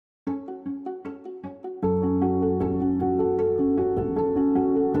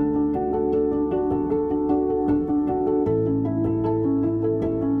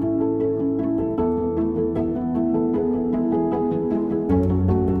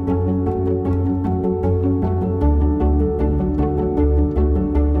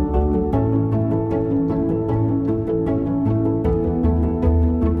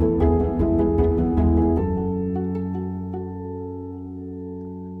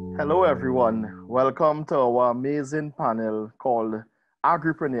Hello, everyone. Welcome to our amazing panel called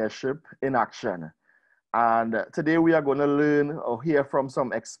Agripreneurship in Action. And today we are going to learn or hear from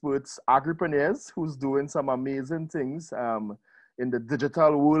some experts, agripreneurs, who's doing some amazing things in the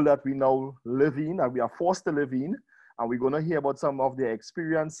digital world that we now live in and we are forced to live in. And we're going to hear about some of their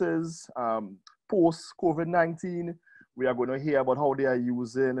experiences post COVID-19. We are going to hear about how they are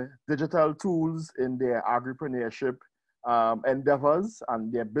using digital tools in their agripreneurship endeavors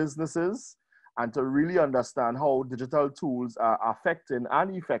and their businesses, and to really understand how digital tools are affecting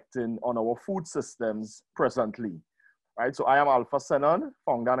and effecting on our food systems presently. Right, so I am Alpha Sennon,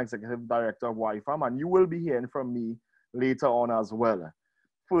 founder and executive director of WHYFARM, and you will be hearing from me later on as well.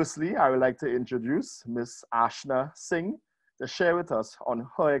 Firstly, I would like to introduce Ms. Aashna Singh to share with us on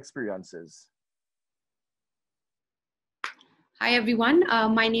her experiences. Hi everyone,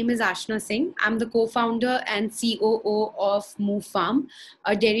 my name is Aashna Singh. I'm the co-founder and COO of MoooFarm,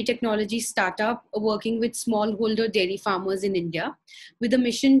 a dairy technology startup working with smallholder dairy farmers in India with a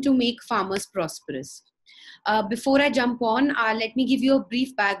mission to make farmers prosperous. Before I jump on, let me give you a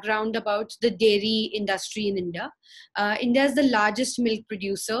brief background about the dairy industry in India. India is the largest milk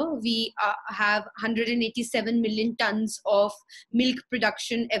producer. We have 187 million tons of milk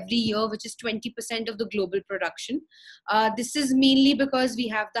production every year, which is 20% of the global production. This is mainly because we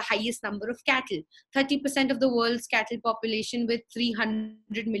have the highest number of cattle, 30% of the world's cattle population with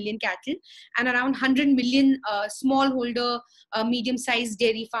 300 million cattle and around 100 million smallholder, medium-sized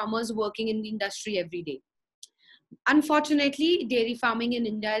dairy farmers working in the industry every day. Unfortunately, dairy farming in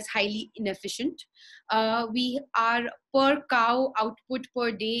India is highly inefficient. Our per cow output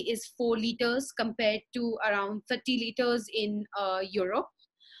per day is 4 liters compared to around 30 liters in Europe.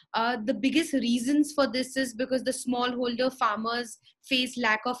 The biggest reasons for this is because the smallholder farmers face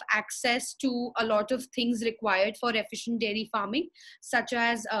lack of access to a lot of things required for efficient dairy farming, such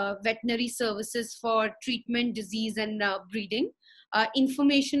as veterinary services for treatment, disease, and breeding,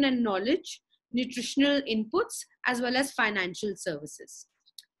 information and knowledge, nutritional inputs, as well as financial services.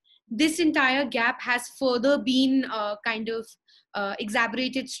 This entire gap has further been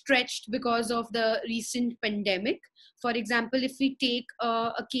exacerbated, stretched because of the recent pandemic. For example, if we take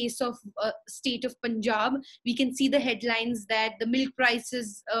a case of state of Punjab, we can see the headlines that the milk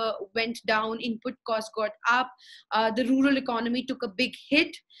prices went down, input costs got up, the rural economy took a big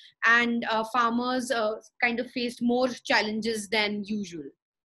hit, and farmers kind of faced more challenges than usual.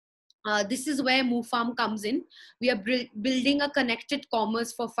 This is where MoooFarm comes in. We are building a connected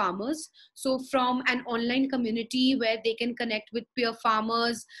commerce for farmers. So from an online community where they can connect with peer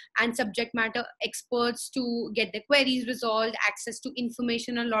farmers and subject matter experts to get their queries resolved, access to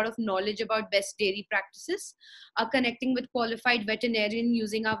information, a lot of knowledge about best dairy practices, connecting with qualified veterinarian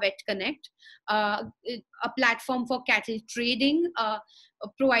using our Vet Connect, a platform for cattle trading,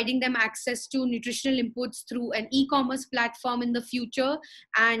 providing them access to nutritional inputs through an e-commerce platform in the future,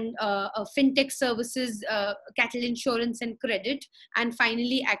 and fintech services, cattle insurance and credit, and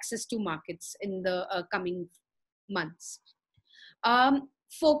finally access to markets in the coming months.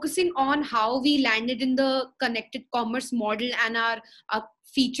 Focusing on how we landed in the connected commerce model and our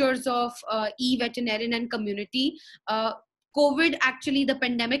features of e-veterinarian and community, COVID, actually, the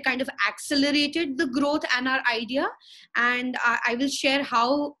pandemic kind of accelerated the growth and our idea. And I will share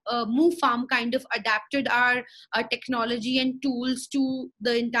how MoooFarm kind of adapted our technology and tools to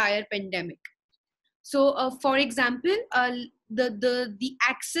the entire pandemic. So, for example, the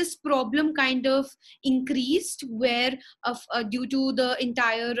access problem kind of increased where due to the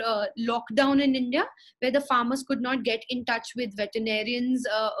entire lockdown in India, where the farmers could not get in touch with veterinarians,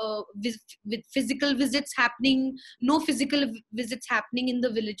 with physical visits happening, no physical visits happening in the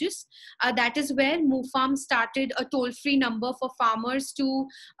villages. That is where MoooFarm started a toll-free number for farmers to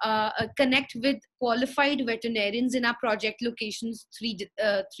connect with qualified veterinarians in our project locations,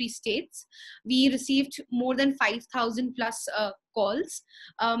 three states. We received more than 5,000 plus calls.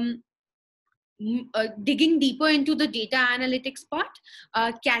 Digging deeper into the data analytics part,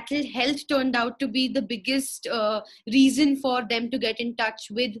 cattle health turned out to be the biggest reason for them to get in touch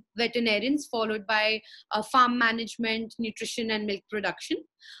with veterinarians, followed by farm management, nutrition, and milk production.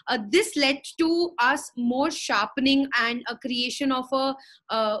 This led to us more sharpening and a creation of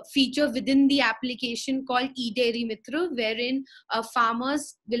a feature within the application called eDairy Mitra, wherein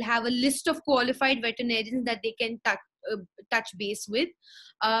farmers will have a list of qualified veterinarians that they can touch base with.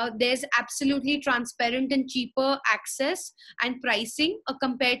 There's absolutely transparent and cheaper access and pricing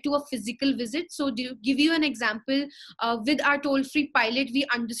compared to a physical visit. So to give you an example, with our toll-free pilot, we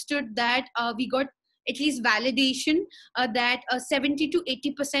understood that we got at least validation that 70 to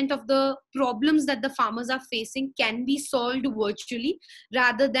 80% of the problems that the farmers are facing can be solved virtually,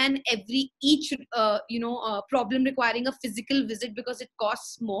 rather than each problem requiring a physical visit because it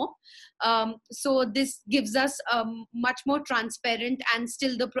costs more. So this gives us much more transparent, and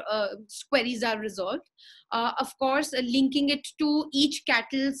still the queries are resolved. Of course, linking it to each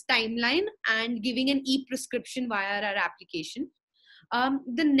cattle's timeline and giving an e-prescription via our application.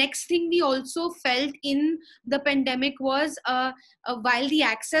 The next thing we also felt in the pandemic was while the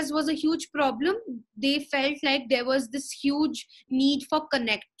access was a huge problem, they felt like there was this huge need for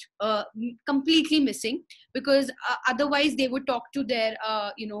connect, completely missing, because otherwise they would talk to their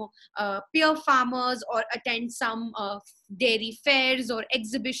peer farmers or attend some dairy fairs or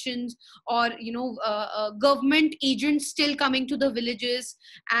exhibitions, or government agents still coming to the villages,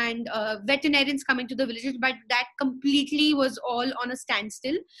 and veterinarians coming to the villages, but that completely was all on a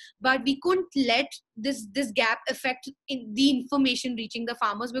standstill. But we couldn't let this gap affect in the information reaching the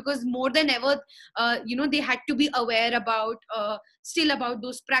farmers, because more than ever they had to be aware about still about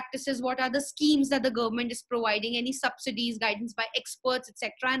those practices, what are the schemes that the government is providing, any subsidies, guidance by experts,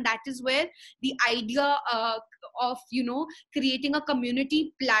 etc. And that is where the idea of creating a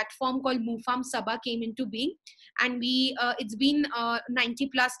community platform called MoooFarm Sabha came into being. And we it's been 90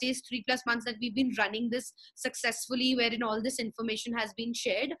 plus days, 3+ months that we've been running this successfully, wherein all this information has been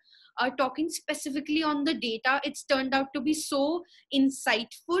shared. Talking specifically on the data, it's turned out to be so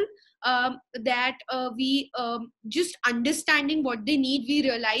insightful that we just understanding what they need, we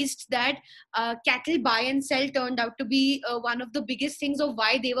realized that cattle buy and sell turned out to be one of the biggest things of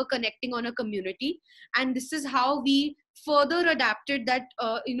why they were connecting on a community. And this is how we further adapted that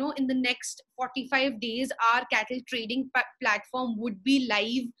in the next 45 days our cattle trading platform would be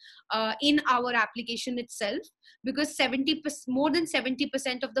live in our application itself, because more than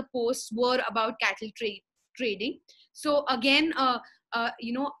 70% of the posts were about cattle trading. So again,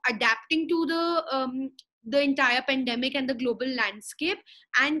 adapting to the entire pandemic and the global landscape,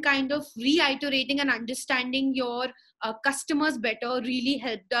 and kind of reiterating and understanding your customers better really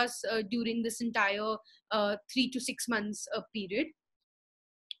helped us during this entire 3 to 6 months period.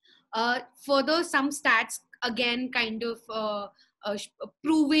 Further, some stats again kind of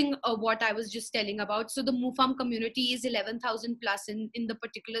proving what I was just telling about. So the MoooFarm community is 11,000 plus in the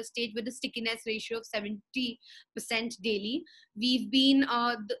particular state, with a stickiness ratio of 70% daily. We've been,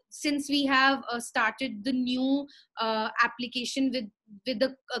 since we have started the new application with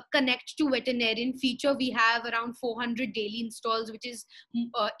the connect to veterinarian feature, we have around 400 daily installs, which is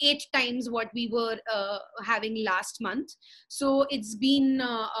 8 times what we were having last month. So it's been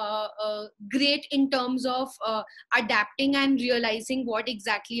great in terms of adapting and realizing what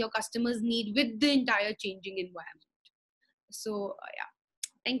exactly your customers need with the entire changing environment. So yeah,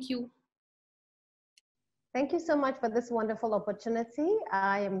 thank you. Thank you so much for this wonderful opportunity.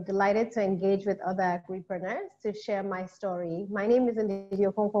 I am delighted to engage with other agripreneurs to share my story. My name is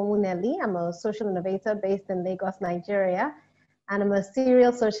Nwuneli. I'm a social innovator based in Lagos, Nigeria, and I'm a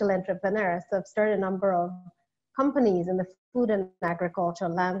serial social entrepreneur. So I've started a number of companies in the food and agriculture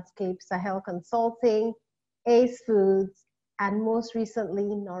landscape: Sahel Consulting, Ace Foods, and most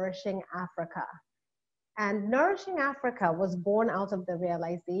recently, Nourishing Africa. And Nourishing Africa was born out of the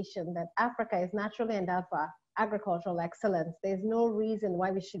realization that Africa is naturally endowed for agricultural excellence. There's no reason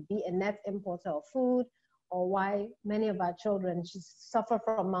why we should be a net importer of food, or why many of our children should suffer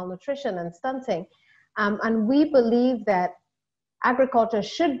from malnutrition and stunting. And we believe that agriculture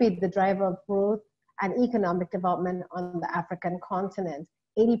should be the driver of growth and economic development on the African continent.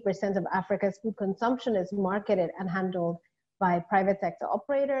 80% of Africa's food consumption is marketed and handled by private sector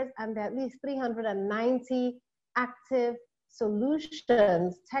operators, and there are at least 390 active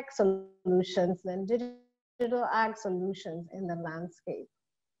solutions, tech solutions, and digital ag solutions in the landscape.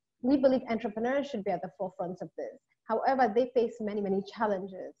 We believe entrepreneurs should be at the forefront of this. However, they face many, many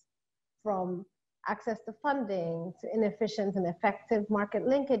challenges, from access to funding to inefficient and effective market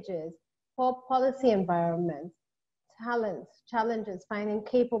linkages, poor policy environments, talent challenges, finding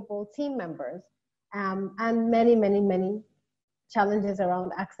capable team members, and many, many, many challenges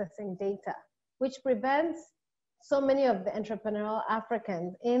around accessing data, which prevents so many of the entrepreneurial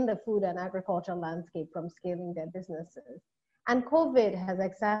Africans in the food and agriculture landscape from scaling their businesses. And COVID has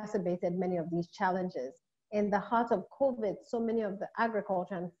exacerbated many of these challenges. In the heart of COVID, so many of the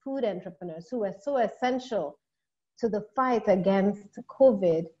agriculture and food entrepreneurs who were so essential to the fight against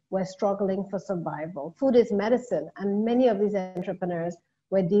COVID were struggling for survival. Food is medicine, and many of these entrepreneurs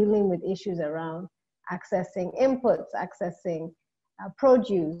were dealing with issues around accessing inputs, accessing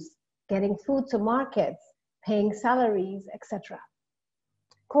produce, getting food to markets, paying salaries, etc.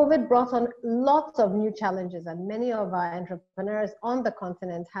 COVID brought on lots of new challenges, and many of our entrepreneurs on the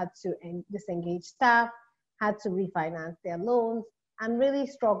continent had to disengage staff, had to refinance their loans, and really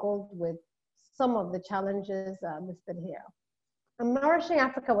struggled with some of the challenges listed here. And Nourishing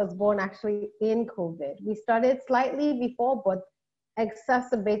Africa was born actually in COVID. We started slightly before, but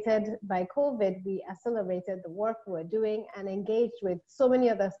exacerbated by COVID, we accelerated the work we were doing and engaged with so many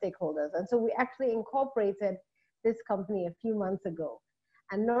other stakeholders. And so we actually incorporated this company a few months ago.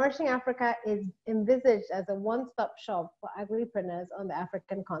 And Nourishing Africa is envisaged as a one-stop shop for agripreneurs on the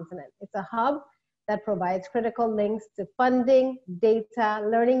African continent. It's a hub that provides critical links to funding, data,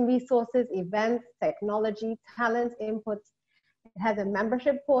 learning resources, events, technology, talent inputs. It has a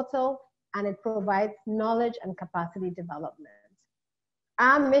membership portal, and it provides knowledge and capacity development.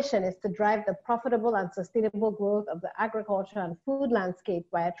 Our mission is to drive the profitable and sustainable growth of the agriculture and food landscape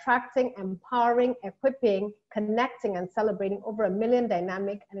by attracting, empowering, equipping, connecting, and celebrating over 1 million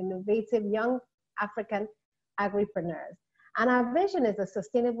dynamic and innovative young African agripreneurs. And our vision is a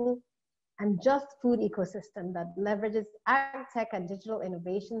sustainable and just food ecosystem that leverages ag tech and digital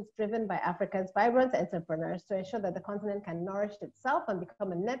innovations driven by Africa's vibrant entrepreneurs to ensure that the continent can nourish itself and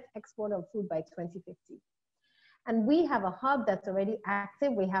become a net exporter of food by 2050. And we have a hub that's already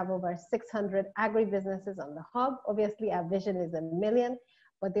active. We have over 600 agri-businesses on the hub. Obviously, our vision is 1 million,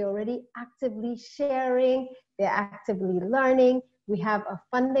 but they're already actively sharing, they're actively learning. We have a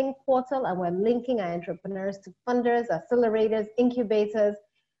funding portal, and we're linking our entrepreneurs to funders, accelerators, incubators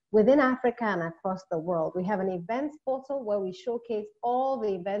within Africa and across the world. We have an events portal where we showcase all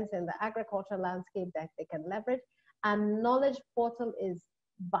the events in the agriculture landscape that they can leverage. And knowledge portal is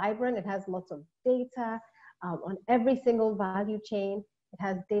vibrant. It has lots of data on every single value chain. It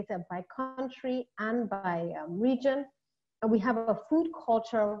has data by country and by region. And we have a food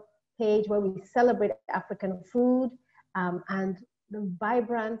culture page where we celebrate African food and the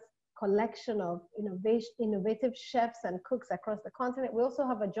vibrant collection of innovative chefs and cooks across the continent. We also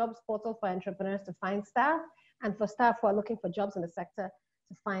have a jobs portal for entrepreneurs to find staff, and for staff who are looking for jobs in the sector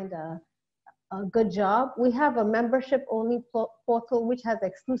to find a good job. We have a membership-only portal which has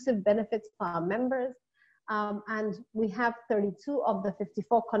exclusive benefits for our members. And we have 32 of the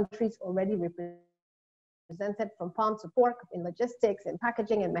 54 countries already represented, from farm to fork, in logistics, in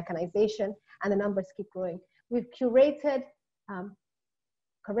packaging, and mechanization, and the numbers keep growing. We've curated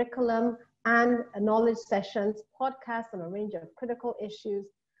curriculum and knowledge sessions, podcasts on a range of critical issues,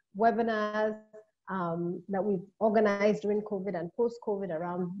 webinars that we've organized during COVID and post-COVID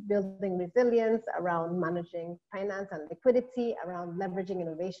around building resilience, around managing finance and liquidity, around leveraging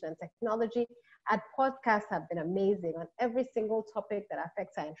innovation and technology. Our podcasts have been amazing on every single topic that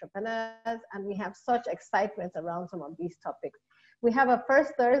affects our entrepreneurs, and we have such excitement around some of these topics. We have a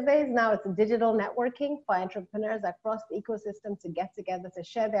first Thursdays. Now it's digital networking for entrepreneurs across the ecosystem to get together, to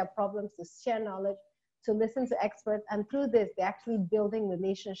share their problems, to share knowledge, to listen to experts. And through this, they're actually building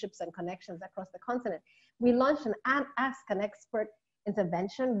relationships and connections across the continent. We launched an Ask an Expert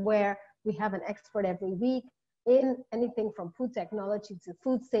intervention where we have an expert every week in anything from food technology to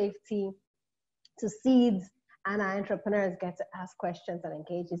food safety to seeds, and our entrepreneurs get to ask questions and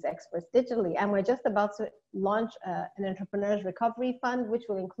engage these experts digitally. And we're just about to launch an entrepreneurs recovery fund, which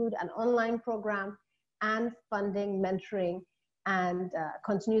will include an online program and funding, mentoring, and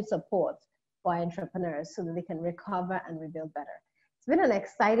continued support for entrepreneurs so that they can recover and rebuild better. It's been an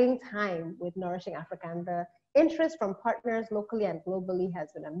exciting time with Nourishing Africa, and the interest from partners locally and globally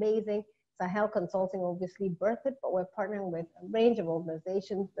has been amazing. Sahel Consulting obviously birthed it, but we're partnering with a range of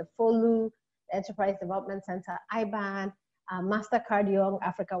organizations, the FOLU, the Enterprise Development Center, IBAN, MasterCard Young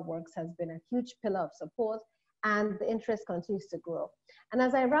Africa Works has been a huge pillar of support, and the interest continues to grow. And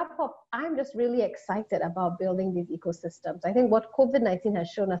as I wrap up, I'm just really excited about building these ecosystems. I think what COVID-19 has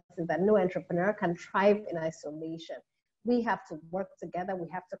shown us is that no entrepreneur can thrive in isolation. We have to work together, we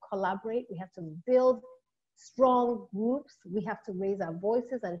have to collaborate, we have to build strong groups, we have to raise our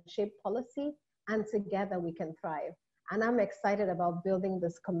voices and shape policy, and together we can thrive. And I'm excited about building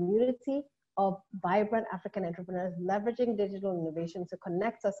this community of vibrant African entrepreneurs, leveraging digital innovation to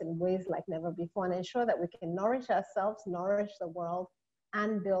connect us in ways like never before, and ensure that we can nourish ourselves, nourish the world,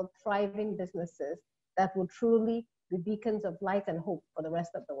 and build thriving businesses that will truly be beacons of light and hope for the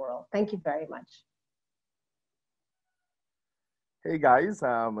rest of the world. Thank you very much. Hey guys,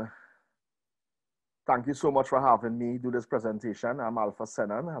 thank you so much for having me do this presentation. I'm Alpha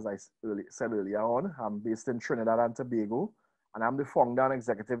Sennon, as I said earlier on. I'm based in Trinidad and Tobago, and I'm the founder and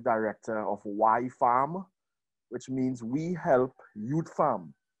executive director of WHYFARM, which means We Help Youth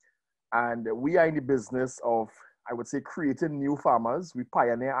Farm. And we are in the business of, I would say, creating new farmers. We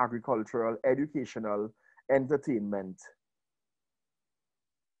pioneer agricultural, educational, entertainment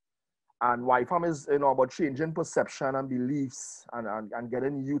And YFARM is, you know, about changing perception and beliefs and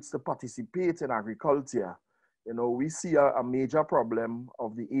getting youths to participate in agriculture. You know, we see a major problem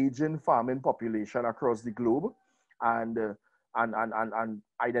of the aging farming population across the globe, and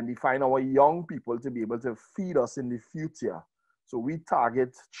identifying our young people to be able to feed us in the future. So we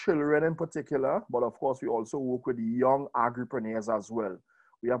target children in particular, but of course we also work with young agripreneurs as well.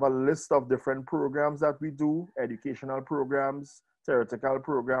 We have a list of different programs that we do: educational programs, theoretical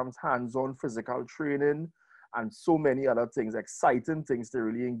programs, hands-on physical training, and so many other things, exciting things to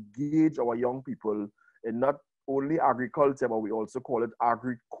really engage our young people in not only agriculture, but we also call it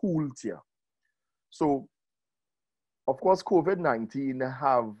agriculture. So, of course, COVID-19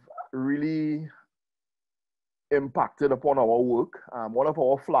 have really impacted upon our work. One of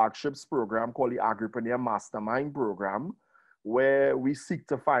our flagships program called the Agripreneur Mastermind Program, where we seek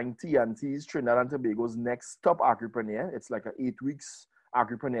to find TNT's, Trinidad and Tobago's next top agripreneur. It's like an 8 weeks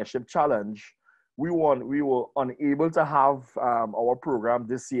agripreneurship challenge. We were unable to have our program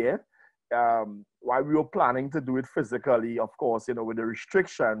this year. While we were planning to do it physically, of course, you know, with the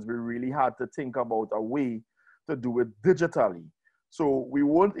restrictions, we really had to think about a way to do it digitally. So we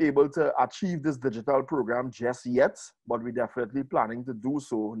weren't able to achieve this digital program just yet, but we're definitely planning to do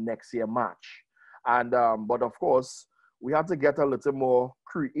so next year, March. And, but of course, we had to get a little more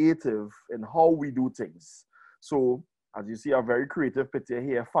creative in how we do things. So as you see, a very creative picture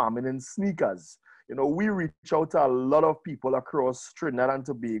here, farming in sneakers. You know, we reach out to a lot of people across Trinidad and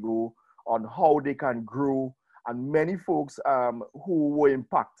Tobago on how they can grow. And many folks who were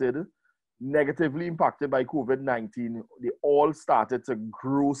negatively impacted by COVID-19, they all started to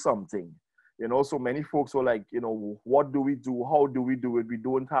grow something. You know, so many folks were like, you know, what do we do? How do we do it? We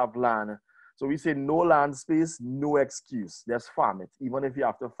don't have land. So we say no land space, no excuse. Just farm it, even if you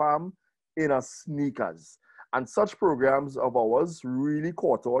have to farm in a sneakers. And such programs of ours really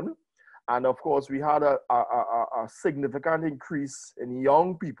caught on. And of course, we had a significant increase in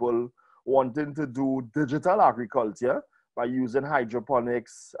young people wanting to do digital agriculture by using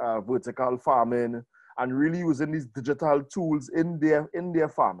hydroponics, vertical farming, and really using these digital tools in their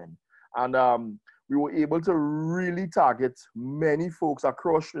farming. And we were able to really target many folks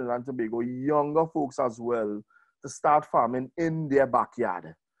across Trinidad and Tobago, younger folks as well, to start farming in their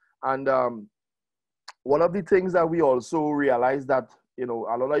backyard. And one of the things that we also realized that, you know,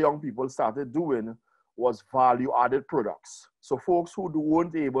 a lot of young people started doing was value-added products. So folks who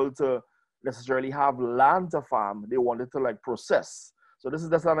weren't able to necessarily have land to farm, they wanted to like process. So this is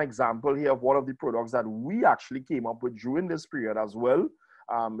just an example here of one of the products that we actually came up with during this period as well.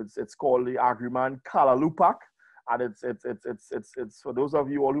 It's called the Agriman Callaloo Pack, and it's for those of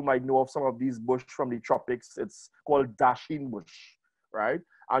you all who might know of some of these bush from the tropics. It's called dashing bush, right?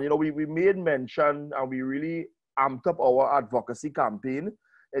 And you know, we made mention and we really amped up our advocacy campaign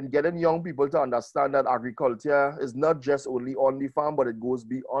in getting young people to understand that agriculture is not just only on the farm, but it goes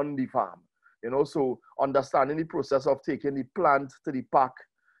beyond the farm. You know, so understanding the process of taking the plant to the pack,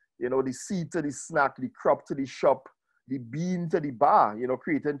 you know, the seed to the snack, the crop to the shop, the bean to the bar, you know,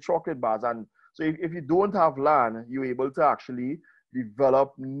 creating chocolate bars. And so if you don't have land, you're able to actually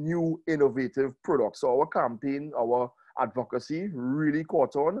develop new innovative products. So our campaign, our advocacy really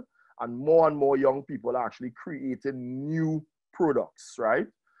caught on, and more young people are actually creating new products, right?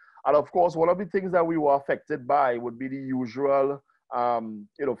 And of course, one of the things that we were affected by would be the usual,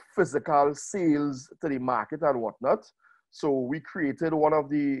 you know, physical sales to the market and whatnot. So we created one of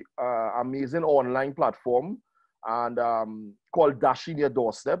the amazing online platform and called Dashing Your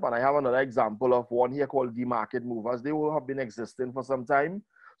Doorstep. And I have another example of one here called The Market Movers. They will have been existing for some time.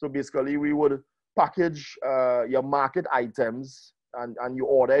 So basically we would package your market items and you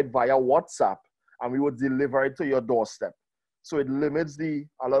order it via WhatsApp, and we would deliver it to your doorstep. So it limits a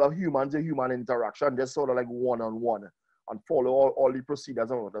lot of human to human interaction, just sort of like one-on-one, and follow all the procedures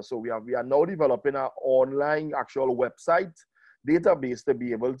and whatnot. So we are now developing an online actual website database to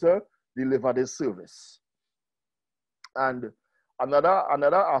be able to deliver this service. And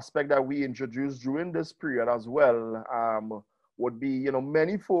another aspect that we introduced during this period as well would be, you know,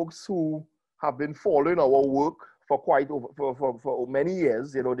 many folks who have been following our work for many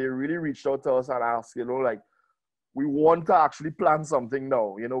years, you know, they really reached out to us and asked, you know, like, we want to actually plan something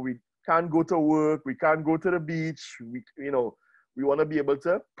now. You know, we can't go to work, we can't go to the beach, we want to be able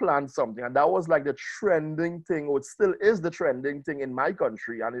to plan something. And that was like the trending thing, or it still is the trending thing in my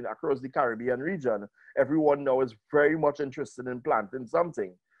country and across the Caribbean region. Everyone now is very much interested in planting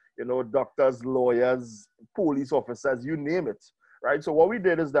something. You know, doctors, lawyers, police officers, you name it, right? So what we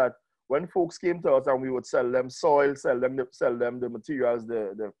did is that when folks came to us and we would sell them soil, sell them the materials,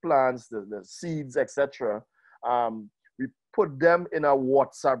 the plants, the seeds, etc., we put them in a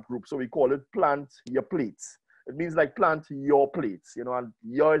WhatsApp group. So we call it Plant Your Plates. It means like plant your plates, you know, and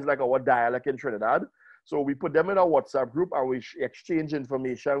your is like our dialect in Trinidad. So we put them in a WhatsApp group and we exchange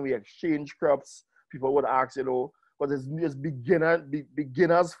information, we exchange crops. People would ask, you know, because it's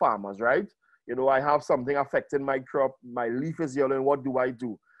beginners farmers, right? You know, I have something affecting my crop, my leaf is yellowing, what do I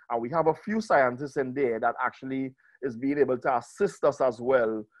do? And we have a few scientists in there that actually is being able to assist us as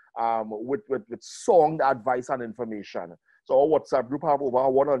well with sound advice and information. So our WhatsApp group have over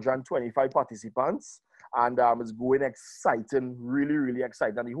 125 participants, and it's going exciting, really, really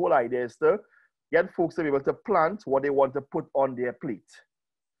exciting. And the whole idea is to get folks to be able to plant what they want to put on their plate,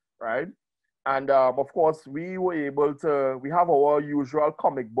 right? And of course, we have our usual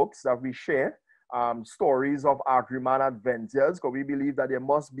comic books that we share, stories of agriman adventures, because we believe that there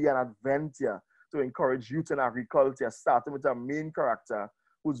must be an adventure to encourage youth in agriculture, starting with a main character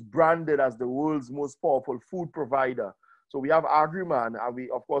who's branded as the world's most powerful food provider. So we have Agriman, and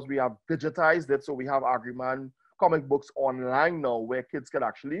we have digitized it. So we have Agriman comic books online now where kids can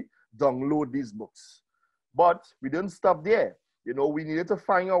actually download these books. But we didn't stop there. You know, we needed to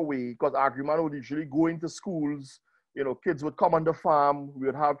find a way, because Agriman would usually go into schools, you know, kids would come on the farm, we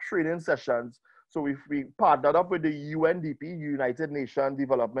would have training sessions. So we partnered up with the UNDP, United Nations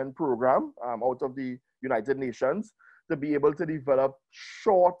Development Program, out of the United Nations, to be able to develop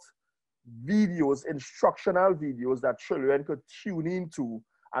short videos, instructional videos that children could tune into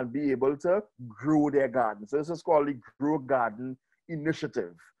and be able to grow their garden. So this is called the Grow Garden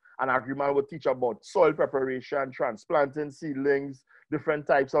Initiative. And Agriman will teach about soil preparation, transplanting seedlings, different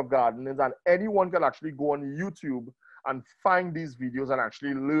types of gardenings, and anyone can actually go on YouTube and find these videos and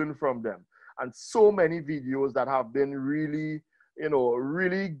actually learn from them. And so many videos that have been really, you know,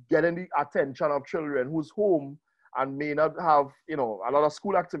 really getting the attention of children who's home and may not have, you know, a lot of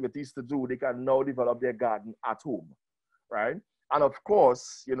school activities to do. They can now develop their garden at home, right? And of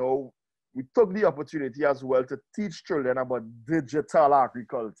course, you know, we took the opportunity as well to teach children about digital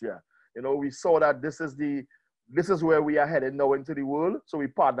agriculture. You know, we saw that this is where we are headed now into the world. So we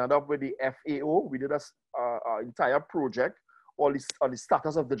partnered up with the FAO. We did a entire project on the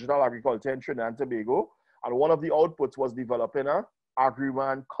status of digital agriculture in Trinidad and Tobago. And one of the outputs was developing a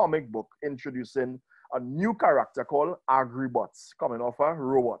Agriman comic book introducing a new character called Agribots, coming off of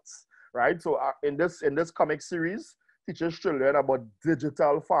robots, right? So in this comic series, teaches children about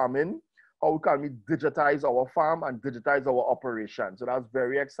digital farming, how can we digitize our farm and digitize our operation. So that's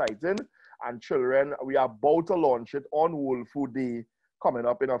very exciting. And children, we are about to launch it on World Food Day coming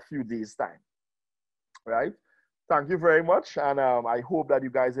up in a few days' time, right? Thank you very much. And I hope that you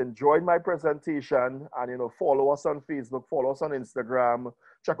guys enjoyed my presentation, and, you know, follow us on Facebook, follow us on Instagram,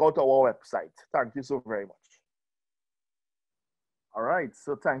 check out our website. Thank you so very much. All right,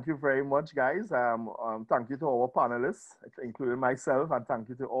 so thank you very much, guys. Thank you to our panelists, including myself, and thank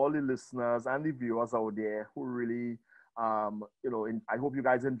you to all the listeners and the viewers out there who really, you know, I hope you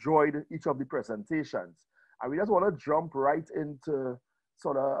guys enjoyed each of the presentations. And we just want to jump right into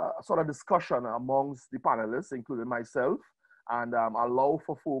sort of discussion amongst the panelists, including myself, and allow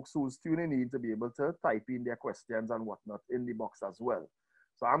for folks who's tuning in to be able to type in their questions and whatnot in the box as well.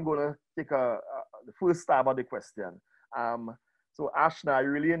 So I'm going to take the first stab at the question. So Aashna, I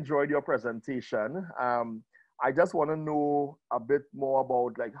really enjoyed your presentation. I just want to know a bit more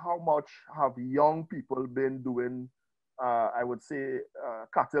about, like, how much have young people been doing, I would say,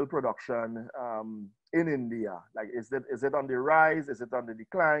 cattle production in India? Like, is it on the rise? Is it on the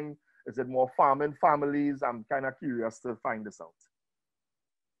decline? Is it more farming families? I'm kind of curious to find this out.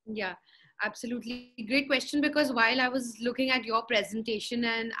 Yeah, absolutely. Great question, because while I was looking at your presentation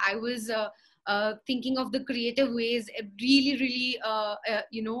and I was thinking of the creative ways, really,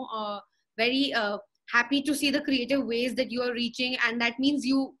 you know, very happy to see the creative ways that you are reaching. And that means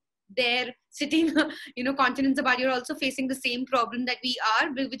you there sitting, you know, continents apart, you're also facing the same problem that we are,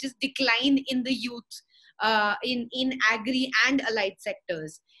 which is decline in the youth in agri and allied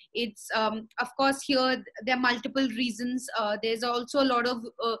sectors. It's of course here there are multiple reasons. There's also a lot of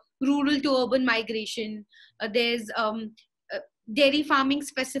rural to urban migration. There's dairy farming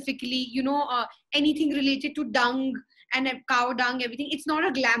specifically, you know, anything related to dung and cow dung, everything. It's not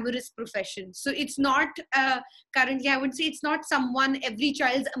a glamorous profession. So it's not currently, I would say, it's not every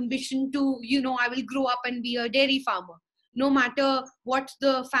child's ambition to, you know, I will grow up and be a dairy farmer, no matter what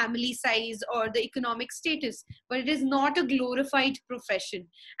the family size or the economic status. But it is not a glorified profession.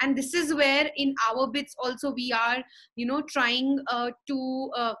 And this is where in our bits also we are, you know, trying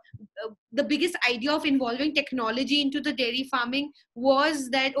the biggest idea of involving technology into the dairy farming was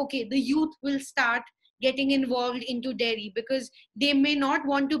that, okay, the youth will start getting involved into dairy, because they may not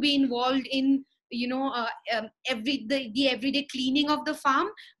want to be involved in the everyday cleaning of the farm,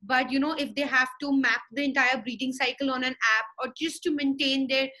 but if they have to map the entire breeding cycle on an app, or just to maintain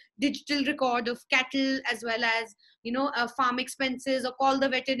their digital record of cattle, as well as farm expenses, or call the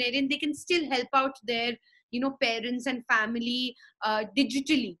veterinarian, they can still help out their parents and family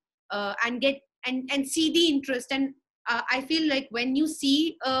digitally, and get and see the interest. And I feel like when you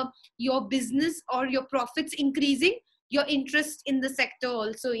see your business or your profits increasing, your interest in the sector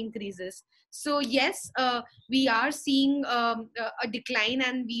also increases. So yes, we are seeing a decline,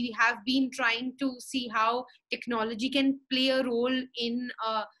 and we have been trying to see how technology can play a role in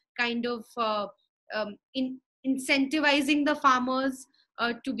kind of in incentivizing the farmers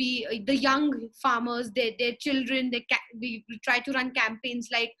to be the young farmers, their children. We try to run campaigns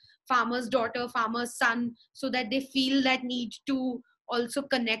like farmer's daughter, farmer's son, so that they feel that need to also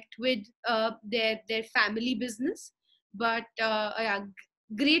connect with their family business. But yeah,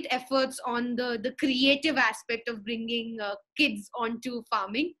 great efforts on the creative aspect of bringing kids onto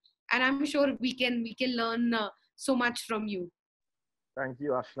farming, and I'm sure we can learn so much from you. Thank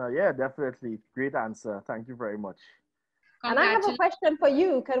you, Aashna. Yeah, definitely. Great answer. Thank you very much. And I have a question for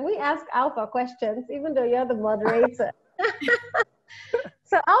you. Can we ask Alpha questions, even though you're the moderator?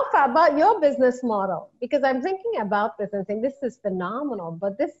 So Alpha, about your business model, because I'm thinking about this and saying this is phenomenal,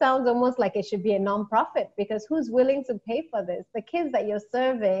 but this sounds almost like it should be a non-profit, because who's willing to pay for this? The kids that you're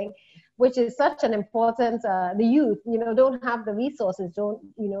serving, which is such an important, the youth, don't have the resources,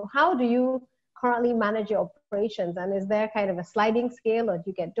 how do you currently manage your operations? And is there kind of a sliding scale, or do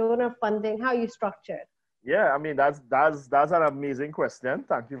you get donor funding? How are you structured? Yeah, I mean, that's an amazing question.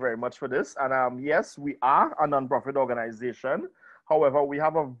 Thank you very much for this. And yes, we are a nonprofit organization. However, we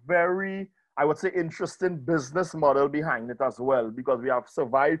have a very, I would say, interesting business model behind it as well, because we have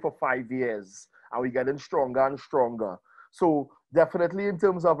survived for 5 years and we're getting stronger and stronger. So definitely in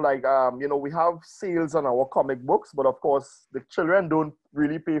terms of like, we have sales on our comic books, but of course the children don't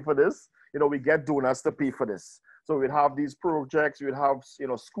really pay for this. We get donors to pay for this. So we'd have these projects, we'd have,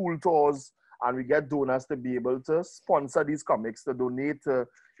 school tours, and we get donors to be able to sponsor these comics, to donate to,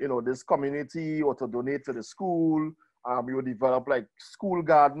 this community, or to donate to the school. We will develop like school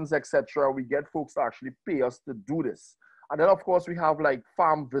gardens, etc. We get folks to actually pay us to do this. And then of course we have like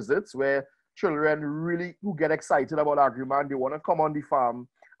farm visits where children really who get excited about Agriman, they want to come on the farm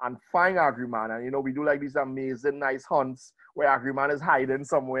and find Agriman. And we do like these amazing nice hunts where Agriman is hiding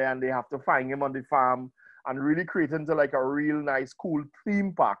somewhere and they have to find him on the farm, and really create into like a real nice cool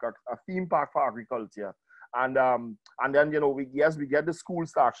theme park, a theme park for agriculture. And then we get the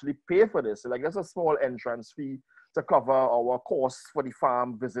schools to actually pay for this. So like there's a small entrance fee to cover our costs for the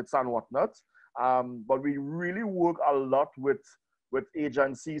farm visits and whatnot. But we really work a lot with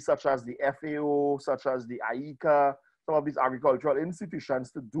agencies such as the FAO, such as the IECA, some of these agricultural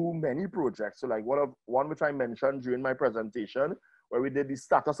institutions, to do many projects. So like one which I mentioned during my presentation, where we did the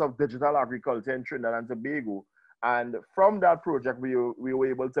status of digital agriculture in Trinidad and Tobago. And from that project, we were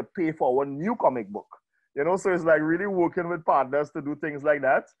able to pay for our new comic book. So it's like really working with partners to do things like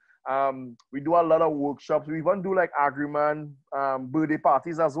that. We do a lot of workshops. We even do like Agriman birthday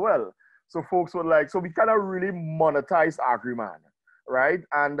parties as well. So folks would like, so we kind of really monetize Agriman, right?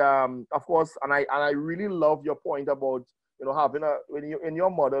 And of course, and I really love your point about, having in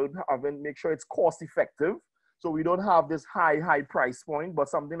your model, make sure it's cost effective. So we don't have this high price point, but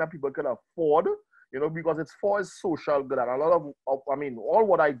something that people can afford, because it's for social good. And a lot of all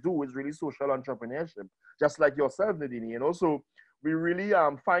what I do is really social entrepreneurship, just like yourself, Ndidi, So we really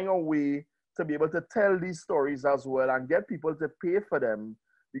find a way to be able to tell these stories as well and get people to pay for them,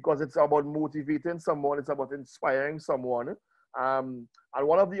 because it's about motivating someone, it's about inspiring someone. And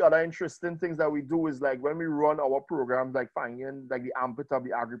one of the other interesting things that we do is like when we run our programs, like finding like the AMPIT of the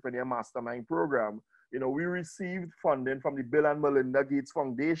Agripreneur Mastermind program, we received funding from the Bill and Melinda Gates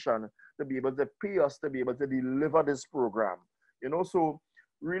Foundation to be able to pay us to be able to deliver this program. So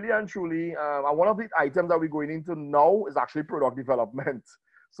really and truly, and one of the items that we're going into now is actually product development.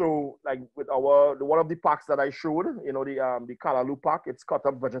 So like with one of the packs that I showed, the Kalalu pack, it's cut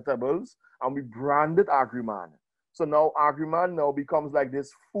up vegetables, and we branded Agriman. So now Agriman now becomes like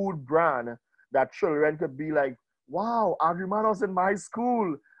this food brand that children could be like, wow, Agriman was in my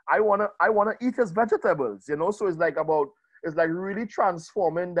school. I wanna eat his vegetables, So it's like really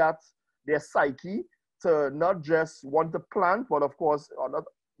transforming their psyche to not just want to plant, but of course,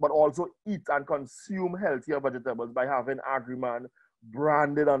 but also eat and consume healthier vegetables by having Agriman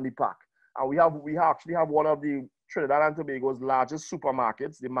branded on the pack. And we actually have one of the Trinidad and Tobago's largest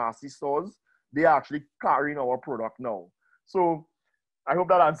supermarkets, the Marcy stores. They are actually carrying our product now. So I hope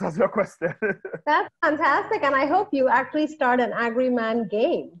that answers your question. That's fantastic. And I hope you actually start an Agriman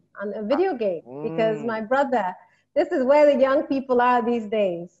game. on a video game, because my brother, this is where the young people are these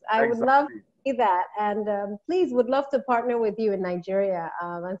days. I would love to see that, and please would love to partner with you in Nigeria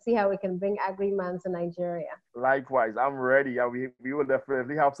and see how we can bring AgriMan to Nigeria. Likewise, I'm ready. We will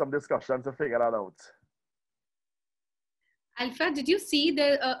definitely have some discussion to figure that out. Alpha, did you see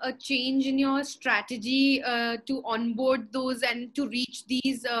a change in your strategy to onboard those and to reach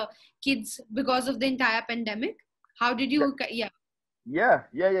these kids because of the entire pandemic? How did you,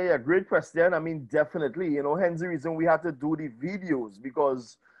 Yeah. Great question. I mean, definitely, you know, hence the reason we had to do the videos,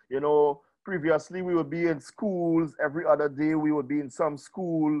 because, you know, previously we would be in schools every other day. We would be in some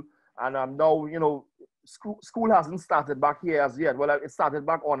school, and now, you know, school hasn't started back here as yet. Well, it started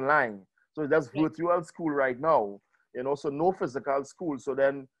back online. So that's virtual school right now, you know, so no physical school. So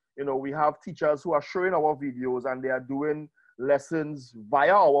then, you know, we have teachers who are showing our videos and they are doing lessons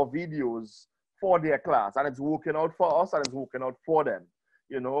via our videos for their class, and it's working out for us and it's working out for them,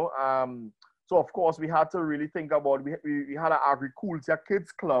 you know. So of course we had to really think about, we had an agriculture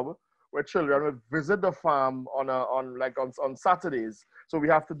kids club where children would visit the farm on Saturdays. So we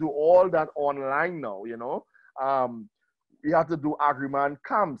have to do all that online now, you know. We have to do AgriMan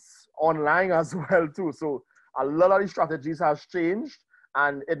camps online as well too. So a lot of the strategies has changed,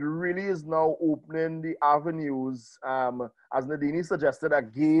 and it really is now opening the avenues, as Ndidi suggested, a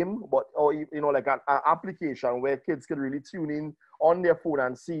game, or you know, like an application where kids can really tune in on their phone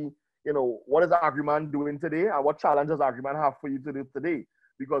and see, you know, what is AgriMan doing today and what challenges AgriMan have for you to do today.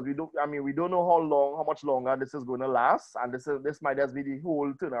 Because we don't know how much longer this is going to last, and this might just be the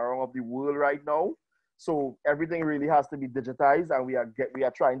whole turnaround of the world right now. So everything really has to be digitized, and we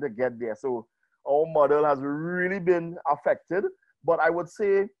are trying to get there. So our model has really been affected, but I would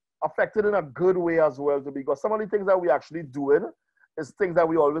say affected in a good way as well too, because some of the things that we actually doing is things that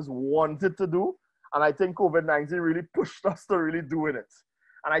we always wanted to do. And I think COVID-19 really pushed us to really doing it.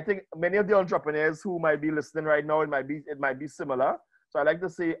 And I think many of the entrepreneurs who might be listening right now, it might be similar. So I like to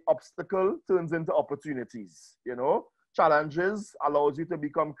say obstacle turns into opportunities, you know. Challenges allows you to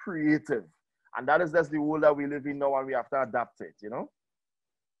become creative. And that's the world that we live in now, and we have to adapt it, you know.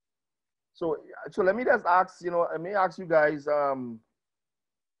 So let me just ask, you know, let me ask you guys, the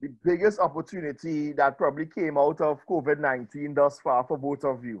biggest opportunity that probably came out of COVID-19 thus far for both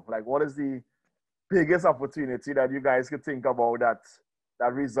of you. Like, what is the biggest opportunity that you guys could think about that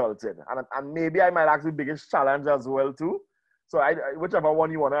resulted? And maybe I might ask the biggest challenge as well too. So whichever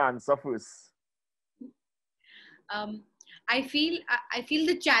one you want to answer first. I feel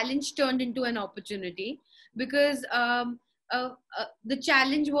the challenge turned into an opportunity, because the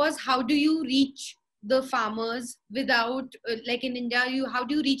challenge was, how do you reach the farmers without, like in India, how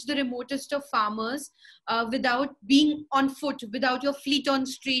do you reach the remotest of farmers without being on foot, without your fleet on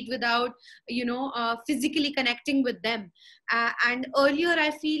street, without, you know, physically connecting with them. And earlier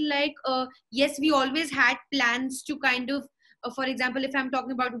I feel like, yes, we always had plans to kind of, for example, if I'm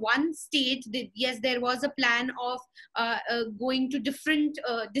talking about one state, yes, there was a plan of going to different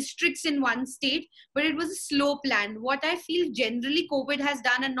districts in one state, but it was a slow plan. What I feel generally COVID has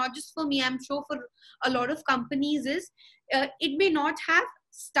done, and not just for me, I'm sure for a lot of companies, is it may not have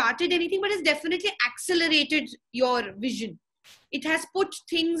started anything, but it's definitely accelerated your vision. It has put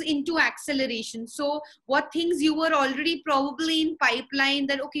things into acceleration. So what things you were already probably in pipeline,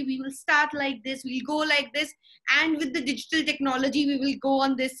 that, okay, we will start like this, we'll go like this, and with the digital technology, we will go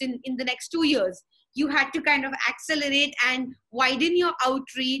on this in the next 2 years. You had to kind of accelerate and widen your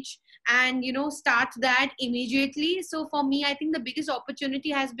outreach and, you know, start that immediately. So for me, I think the biggest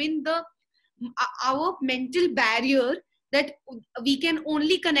opportunity has been our mental barrier, that we can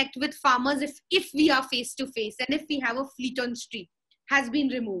only connect with farmers if we are face to face, and if we have a fleet on street, has been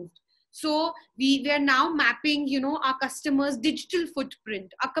removed. So we are now mapping, you know, our customers' digital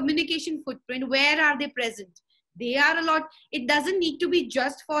footprint, our communication footprint. Where are they present? They are a lot. It doesn't need to be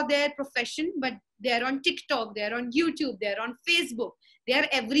just for their profession, but they're on TikTok, they're on YouTube, they're on Facebook, they're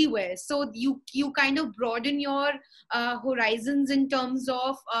everywhere. So you kind of broaden your horizons in terms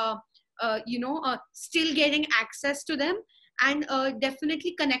of still getting access to them, and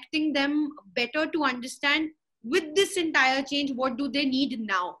definitely connecting them better to understand, with this entire change, what do they need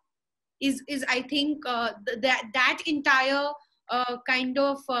now, is I think that entire kind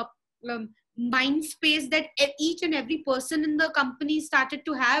of mind space that each and every person in the company started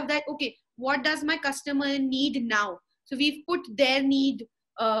to have, that, okay, what does my customer need now? So we've put their need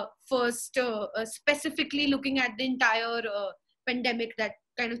first, specifically looking at the entire pandemic that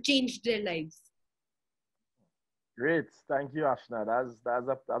kind of changed their lives. Great, thank you, Aashna. That's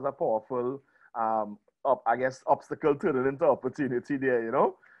a powerful, I guess, obstacle turning into opportunity there. You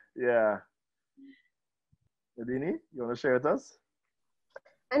know, yeah. Ndidi, you want to share with us?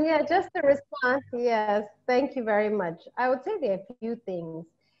 And yeah, just to respond, yes, thank you very much. I would say there are a few things.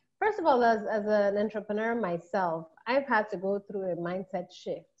 First of all, as an entrepreneur myself, I've had to go through a mindset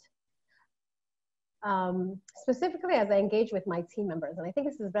shift, specifically as I engage with my team members. And I think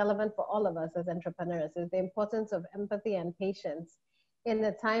this is relevant for all of us as entrepreneurs, is the importance of empathy and patience in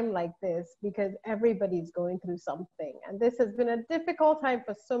a time like this, because everybody's going through something. And this has been a difficult time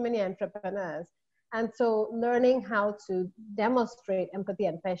for so many entrepreneurs. And so learning how to demonstrate empathy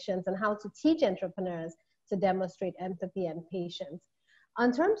and patience, and how to teach entrepreneurs to demonstrate empathy and patience.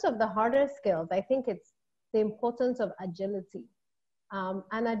 In terms of the harder skills, I think it's the importance of agility.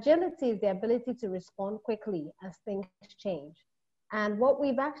 And agility is the ability to respond quickly as things change. And what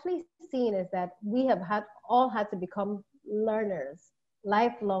we've actually seen is that we have all had to become learners,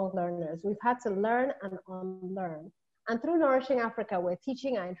 lifelong learners. We've had to learn and unlearn. And through Nourishing Africa, we're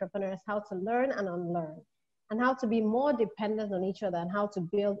teaching our entrepreneurs how to learn and unlearn, and how to be more dependent on each other, and how to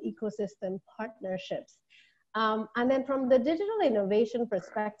build ecosystem partnerships. And then from the digital innovation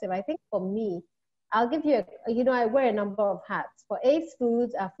perspective, I think for me, I'll give you, I wear a number of hats. For Ace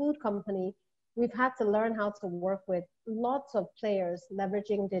Foods, our food company, we've had to learn how to work with lots of players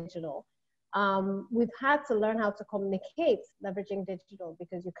leveraging digital. We've had to learn how to communicate leveraging digital,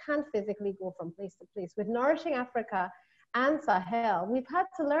 because you can't physically go from place to place. With Nourishing Africa and Sahel, we've had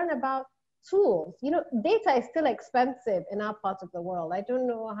to learn about tools. Data is still expensive in our part of the world. I don't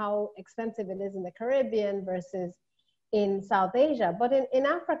know how expensive it is in the Caribbean versus in South Asia, but in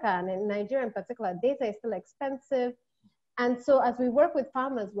Africa and in Nigeria in particular, data is still expensive. And so as we work with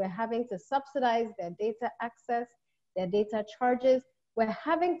farmers, we're having to subsidize their data access, their data charges. We're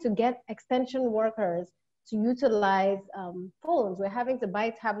having to get extension workers to utilize phones. We're having to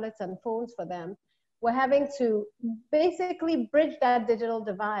buy tablets and phones for them. We're having to basically bridge that digital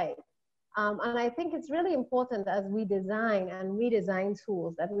divide. And I think it's really important as we design and redesign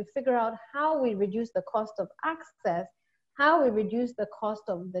tools that we figure out how we reduce the cost of access, how we reduce the cost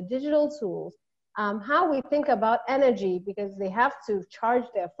of the digital tools, how we think about energy, because they have to charge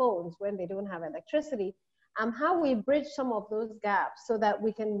their phones when they don't have electricity, how we bridge some of those gaps so that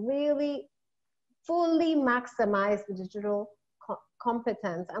we can really fully maximize the digital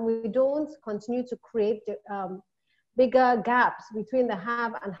competence, and we don't continue to create bigger gaps between the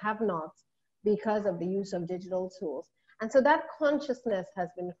have and have-nots because of the use of digital tools. And so that consciousness has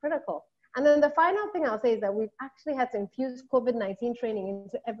been critical. And then the final thing I'll say is that we've actually had to infuse COVID-19 training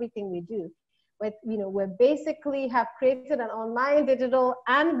into everything we do. We basically have created an online, digital,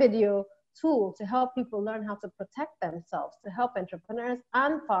 and video tool to help people learn how to protect themselves, to help entrepreneurs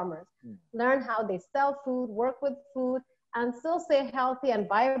and farmers learn how they sell food, work with food, and still stay healthy and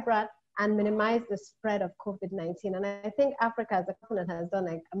vibrant and minimize the spread of COVID-19. And I think Africa as a continent has done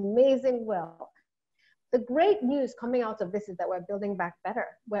like amazing well. The great news coming out of this is that we're building back better.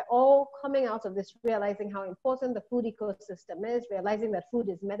 We're all coming out of this realizing how important the food ecosystem is, realizing that food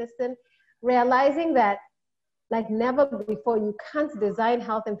is medicine, realizing that like never before, you can't design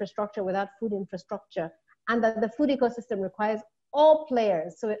health infrastructure without food infrastructure, and that the food ecosystem requires all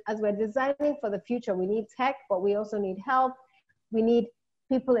players. So as we're designing for the future, we need tech, but we also need health. We need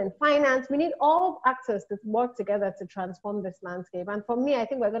people in finance. We need all actors to work together to transform this landscape. And for me, I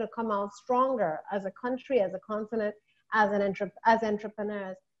think we're going to come out stronger as a country, as a continent, as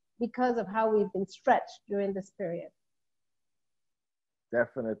entrepreneurs, because of how we've been stretched during this period.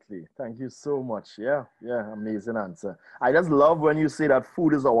 Definitely. Thank you so much. Yeah, amazing answer. I just love when you say that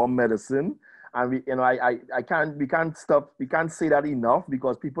food is our medicine. And we can't say that enough,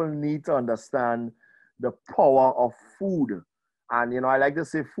 because people need to understand the power of food. And I like to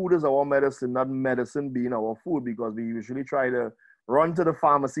say food is our medicine, not medicine being our food, because we usually try to run to the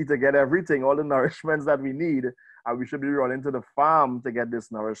pharmacy to get everything, all the nourishments that we need, and we should be running to the farm to get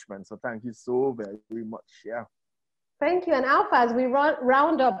this nourishment. So thank you so very much. Yeah. Thank you. And Alpha, as we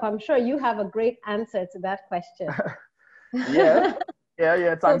round up, I'm sure you have a great answer to that question. Yeah.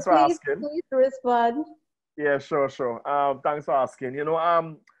 Thanks for asking. Please respond. Yeah, sure. Thanks for asking.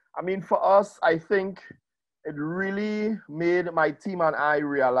 For us, I think it really made my team and I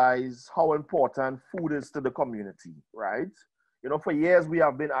realize how important food is to the community, right? For years we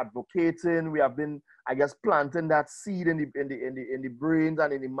have been advocating, we have been, I guess, planting that seed in the brains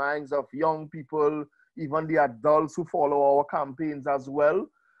and in the minds of young people, even the adults who follow our campaigns as well.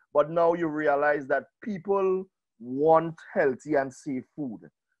 But now you realize that people want healthy and safe food.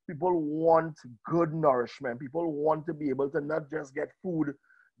 People want good nourishment. People want to be able to not just get food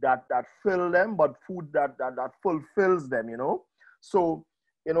that fill them, but food that fulfills them, So,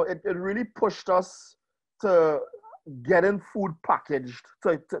 it really pushed us to getting food packaged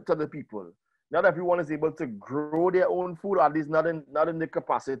to the people. not everyone is able to grow their own food, at least not in the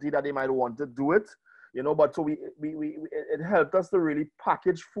capacity that they might want to do it, you know. But so it helped us to really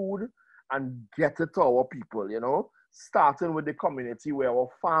package food and get it to our people, you know, starting with the community where our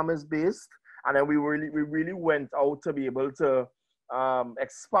farm is based. And then we really went out to be able to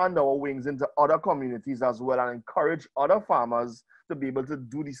expand our wings into other communities as well and encourage other farmers to be able to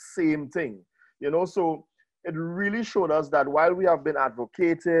do the same thing, you know. So it really showed us that while we have been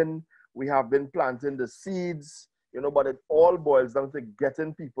advocating, we have been planting the seeds, you know, but it all boils down to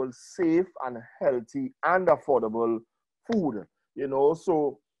getting people safe and healthy and affordable food, you know.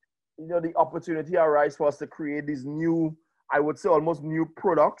 So, you know, the opportunity arises for us to create these new, I would say almost new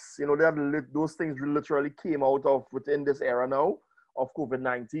products, you know, those things literally came out of within this era now of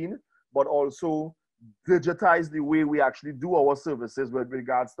COVID-19, but also digitize the way we actually do our services with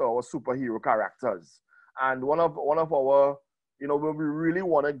regards to our superhero characters. And one of our, you know, what we really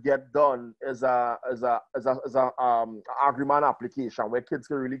want to get done is a Agriman application where kids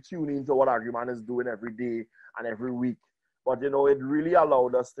can really tune into what Agriman is doing every day and every week. But, you know, it really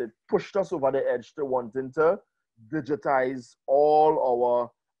allowed us to push us over the edge to wanting to digitize all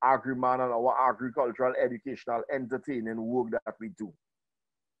our Agriman and our agricultural, educational, entertaining work that we do.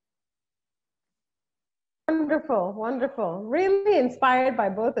 Wonderful, wonderful. Really inspired by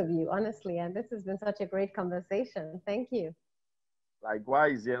both of you, honestly. And this has been such a great conversation. Thank you.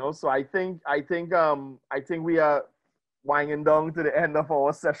 Likewise, you know. So I think we are winding down to the end of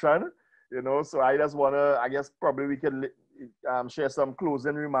our session, you know. So I just wanna, I guess probably we can share some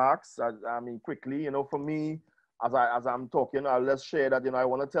closing remarks. I mean, quickly, you know, for me, as I'm talking, I'll just share that, you know, I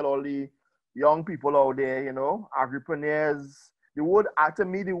want to tell all the young people out there, you know, agripreneurs. The word, to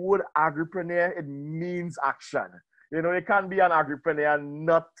me, the word agripreneur, it means action. You know, you can't be an agripreneur and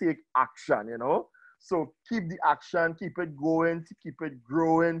not take action, you know. So keep the action, keep it going, keep it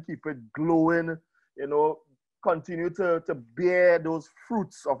growing, keep it glowing, you know, continue to bear those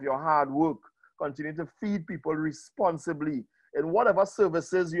fruits of your hard work, continue to feed people responsibly in whatever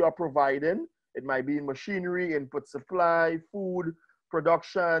services you are providing. It might be in machinery, input supply, food,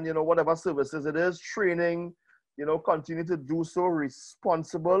 production, you know, whatever services it is, training, you know, continue to do so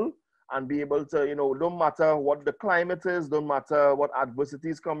responsible and be able to, you know, don't matter what the climate is, don't matter what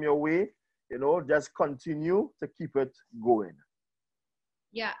adversities come your way, you know, just continue to keep it going.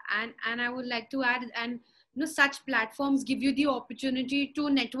 Yeah, and I would like to add, and you know, such platforms give you the opportunity to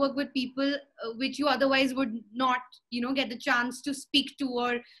network with people which you otherwise would not, you know, get the chance to speak to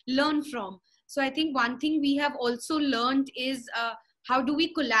or learn from. So I think one thing we have also learned is how do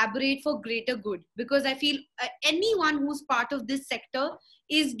we collaborate for greater good? Because I feel anyone who's part of this sector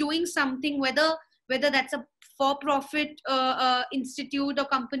is doing something, whether that's a for-profit institute or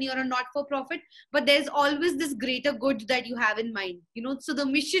company or a not-for-profit, but there's always this greater good that you have in mind, you know. So the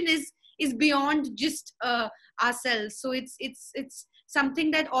mission is beyond just ourselves. So it's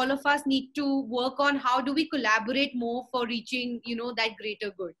something that all of us need to work on. How do we collaborate more for reaching, you know, that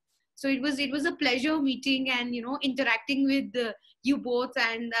greater good? So it was a pleasure meeting and, you know, interacting with you both,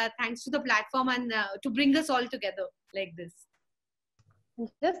 and thanks to the platform and to bring us all together like this.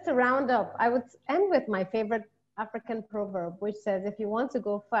 Just to round up, I would end with my favorite African proverb, which says, if you want to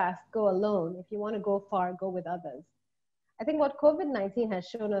go fast, go alone. If you want to go far, go with others. I think what COVID-19 has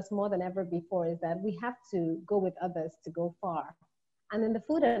shown us more than ever before is that we have to go with others to go far. And in the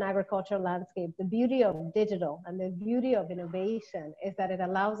food and agriculture landscape, the beauty of digital and the beauty of innovation is that it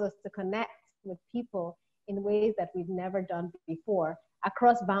allows us to connect with people in ways that we've never done before,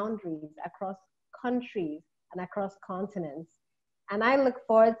 across boundaries, across countries, and across continents. And I look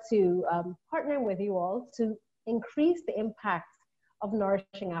forward to partnering with you all to increase the impact of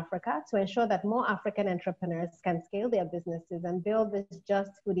Nourishing Africa, to ensure that more African entrepreneurs can scale their businesses and build this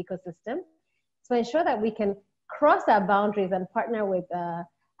just food ecosystem, to ensure that we can cross our boundaries and partner with our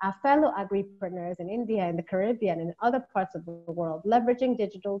fellow agripreneurs in India, in the Caribbean, and in other parts of the world, leveraging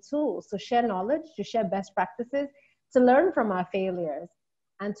digital tools to share knowledge, to share best practices, to learn from our failures,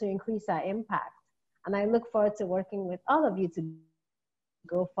 and to increase our impact. And I look forward to working with all of you to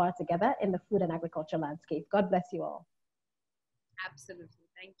go far together in the food and agriculture landscape. God bless you all. Absolutely.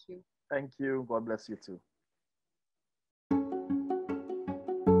 Thank you. Thank you. God bless you too.